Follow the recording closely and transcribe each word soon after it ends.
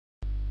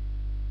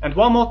And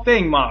one more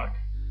thing, Mark,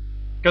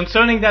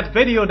 concerning that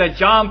video that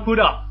John put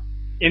up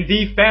in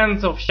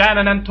defense of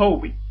Shannon and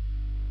Toby,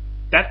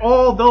 that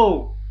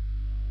although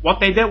what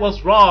they did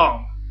was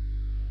wrong,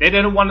 they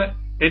didn't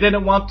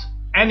want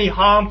any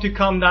harm to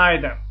come nigh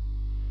them,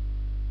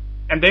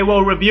 and they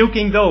were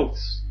rebuking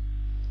those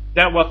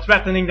that were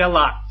threatening their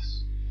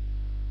lives,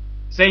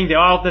 saying they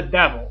are of the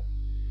devil.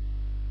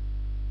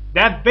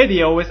 That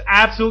video is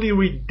absolutely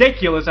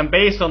ridiculous and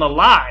based on a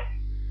lie,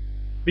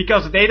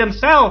 because they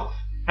themselves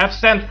have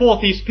sent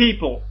forth these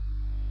people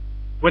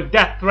with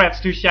death threats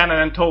to Shannon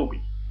and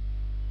Toby.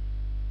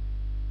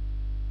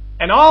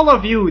 And all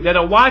of you that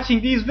are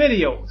watching these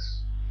videos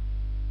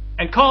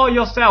and call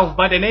yourselves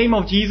by the name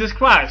of Jesus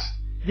Christ,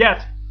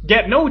 yet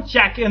get no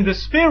check in the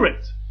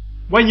spirit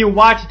when you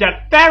watch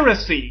that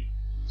Pharisee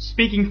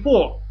speaking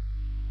forth,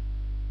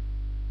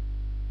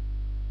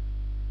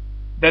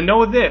 then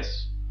know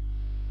this: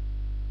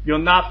 you're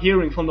not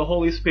hearing from the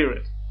Holy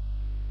Spirit,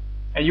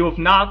 and you have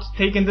not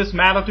taken this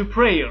matter to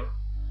prayer,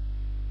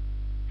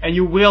 and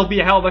you will be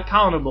held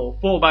accountable,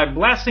 for by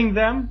blessing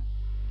them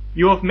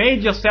you have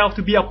made yourself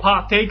to be a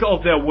partaker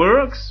of their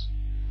works,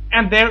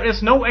 and there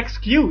is no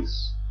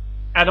excuse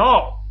at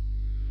all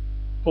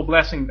for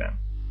blessing them.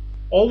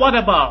 Or what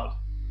about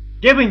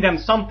giving them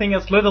something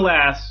as little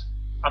as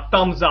a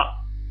thumbs up?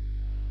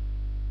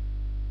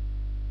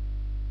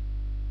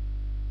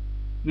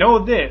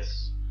 Know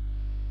this,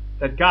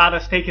 that God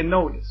has taken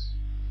notice,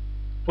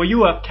 for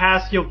you have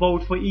cast your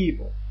vote for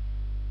evil.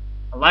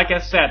 And like I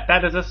said,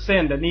 that is a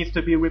sin that needs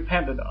to be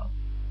repented of.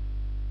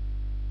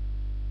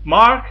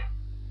 Mark,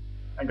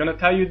 I'm going to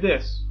tell you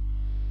this.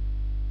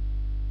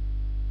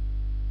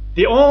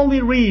 The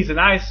only reason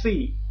I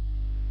see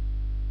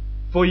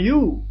for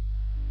you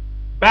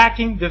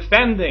backing,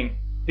 defending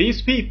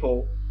these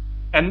people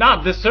and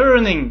not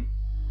discerning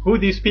who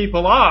these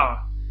people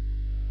are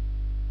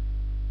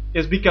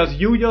is because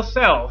you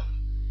yourself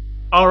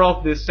are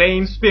of the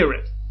same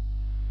spirit,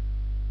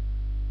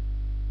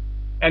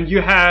 and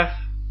you have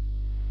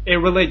a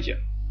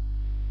religion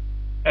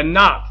and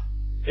not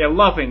a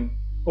loving,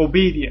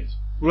 obedient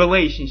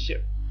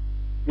relationship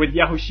with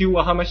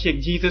Yahushua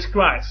HaMashiach, Jesus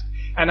Christ.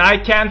 And I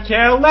can't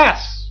care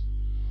less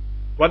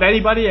what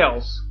anybody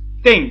else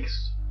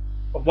thinks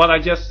of what I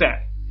just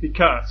said,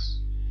 because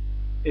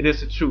it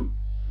is the truth.